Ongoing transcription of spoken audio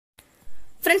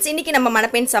Friends इनकी நம்ம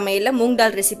மணப்பெண் சமையல்ல மூங்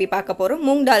தால் ரெசிபி பார்க்க போறோம்.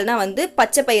 மூங் தால்னா வந்து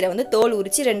பச்சை பயிரை வந்து தோல்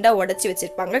உரிச்சி ரெண்டா உடைச்சி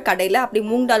வச்சிருப்பாங்க கடையில. அப்படி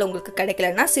மூங் தால் உங்களுக்கு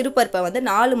கிடைக்கலனா சிறுபருப்பை வந்து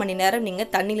 4 மணி நேரம் நீங்க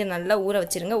தண்ணில நல்லா ஊற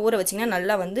வச்சிருங்க. ஊற வச்சீங்கன்னா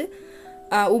நல்லா வந்து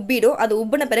உப்பிடும். அது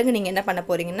உப்பின பிறகு நீங்க என்ன பண்ண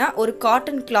போறீங்கன்னா ஒரு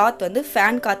காட்டன் கிளாத் வந்து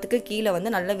ஃபேன் காத்துக்கு கீழ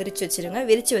வந்து நல்லா விரிச்சு வச்சிருங்க.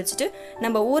 விரிச்சு வச்சிட்டு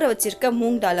நம்ம ஊற வச்சிருக்க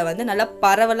மூங் தாலை வந்து நல்லா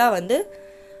பரவலா வந்து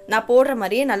நான் போடுற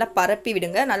மாதிரியே நல்லா பரப்பி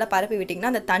விடுங்க. நல்லா பரப்பி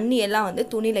விட்டிங்கன்னா அந்த தண்ணி எல்லாம் வந்து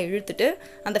துணியில் இழுத்துட்டு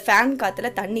அந்த ஃபேன் காற்றுல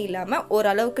தண்ணி இல்லாமல்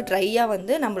ஓரளவுக்கு ட்ரையாக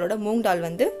வந்து நம்மளோட மூங் தால்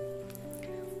வந்து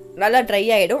நல்லா ட்ரை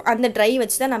ஆகிடும். அந்த ட்ரை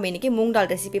வச்சு தான் நம்ம இன்றைக்கி மூங் தால்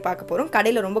ரெசிபி பார்க்க போகிறோம்.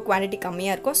 கடையில் ரொம்ப குவான்டிட்டி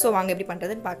கம்மியாக இருக்கும். ஸோ வாங்க எப்படி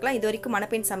பண்ணுறதுன்னு பார்க்கலாம். இது வரைக்கும்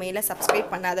மணப்பெண் சமையலை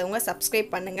சப்ஸ்கிரைப் பண்ணாதவங்க சப்ஸ்கிரைப்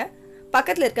பண்ணுங்கள்.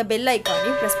 பக்கத்தில் இருக்க பெல்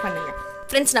ஐக்கானையும் ப்ரெஸ் பண்ணுங்கள்.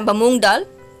 ஃப்ரெண்ட்ஸ், நம்ம மூங்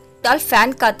தால்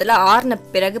ஃபேன் காற்றுல ஆறின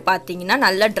பிறகு பார்த்தீங்கன்னா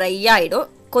நல்லா ட்ரை ஆகிடும்.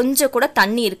 கொஞ்சம் கூட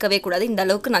தண்ணி இருக்கவே கூடாது. இந்த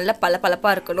அளவுக்கு நல்ல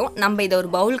பளபளப்பாக இருக்கணும். நம்ம இதை ஒரு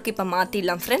பவுலுக்கு இப்போ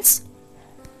மாற்றிடலாம் ஃப்ரெண்ட்ஸ்.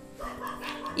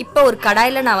 இப்போ ஒரு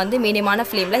கடாயில் நான் வந்து மீடியமான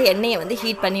ஃப்ளேமில் எண்ணெயை வந்து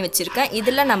ஹீட் பண்ணி வச்சுருக்கேன்.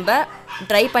 இதில் நம்ம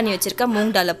ட்ரை பண்ணி வச்சுருக்க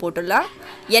மூங் தாலை போட்டுடலாம்.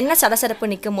 எண்ணெய்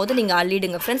சடசடப்பு நிற்கும் போது நீங்கள்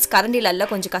அள்ளிடுங்க ஃப்ரெண்ட்ஸ். கரண்டியில்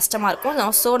எல்லாம் கொஞ்சம் கஷ்டமாக இருக்கும்.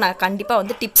 ஸோ நான் கண்டிப்பாக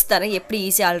வந்து டிப்ஸ் தரேன் எப்படி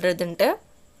ஈஸியாக அள்ளுறதுன்ட்டு.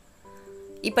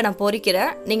 இப்போ நான்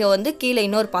பொரிக்கிறேன். நீங்கள் வந்து கீழே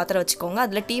இன்னொரு பாத்திரம் வச்சுக்கோங்க.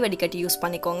 அதில் டீ வடிகட்டி யூஸ்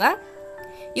பண்ணிக்கோங்க.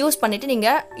 யூஸ் பண்ணிவிட்டு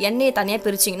நீங்கள் எண்ணெயை தனியாக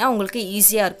பிரிச்சிங்கன்னா உங்களுக்கு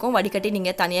ஈஸியாக இருக்கும். வடிகட்டி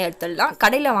நீங்கள் தனியாக எடுத்துடலாம்.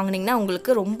 கடையில் வாங்கினீங்கன்னா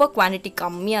உங்களுக்கு ரொம்ப குவான்டிட்டி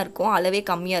கம்மியாக இருக்கும். அளவே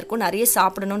கம்மியாக இருக்கும். நிறைய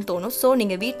சாப்பிடணும்னு தோணும். ஸோ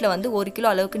நீங்கள் வீட்டில் வந்து 1 கிலோ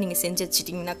அளவுக்கு நீங்கள் செஞ்சு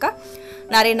வச்சிட்டிங்கனாக்கா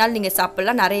நிறைய நாள் நீங்கள்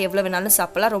சாப்பிட்லாம். நிறைய எவ்வளோ வேணாலும்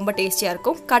சாப்பிட்லாம். ரொம்ப டேஸ்டியாக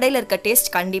இருக்கும். கடையில் இருக்க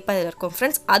டேஸ்ட் கண்டிப்பாக இதில் இருக்கும்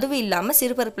ஃப்ரெண்ட்ஸ். அதுவும் இல்லாமல்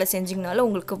சிறுபருப்பில் செஞ்சிங்கனாலும்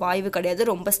உங்களுக்கு வாய்வு கிடையாது.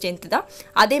 ரொம்ப ஸ்ட்ரென்த்து தான்.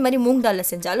 அதே மாதிரி மூங் தாலில்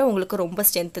செஞ்சாலும் உங்களுக்கு ரொம்ப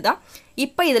ஸ்ட்ரென்த்து தான்.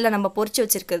 இப்போ இதில் நம்ம பொரிச்சு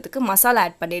வச்சுருக்கிறதுக்கு மசாலா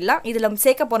ஆட் பண்ணிடலாம். இதில்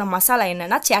சேர்க்க போகிற மசாலா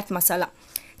என்னென்னா சாட் மசாலா.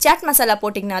 சாட் மசாலா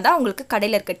போட்டிங்கன்னா தான் உங்களுக்கு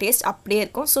கடையில் இருக்க டேஸ்ட் அப்படியே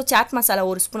இருக்கும். ஸோ சாட் மசாலா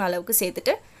 1 ஸ்பூன் அளவுக்கு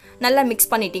சேர்த்துட்டு நல்லா மிக்ஸ்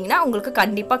பண்ணிட்டீங்கன்னா உங்களுக்கு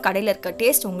கண்டிப்பாக கடையில் இருக்க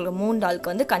டேஸ்ட் உங்களுக்கு மூங்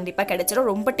தாலுக்கு வந்து கண்டிப்பாக கிடைச்சிடும்.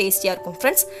 ரொம்ப டேஸ்டியாக இருக்கும்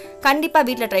ஃப்ரெண்ட்ஸ். கண்டிப்பாக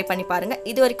வீட்டில் ட்ரை பண்ணி பாருங்கள்.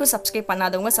 இது வரைக்கும் சப்ஸ்கிரைப்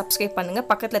பண்ணாதவங்க சப்ஸ்கிரைப் பண்ணுங்கள்.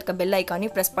 பக்கத்தில் இருக்க பெல்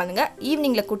ஐக்கானையும் ப்ரெஸ் பண்ணுங்கள்.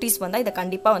 ஈவினிங்கில் குட்டீஸ் வந்தால் இதை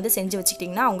கண்டிப்பாக வந்து செஞ்சு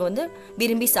வச்சுக்கிட்டிங்கன்னா அவங்க வந்து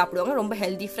விரும்பி சாப்பிடுவாங்க. ரொம்ப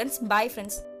ஹெல்தி ஃப்ரெண்ட்ஸ். Bye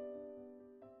friends.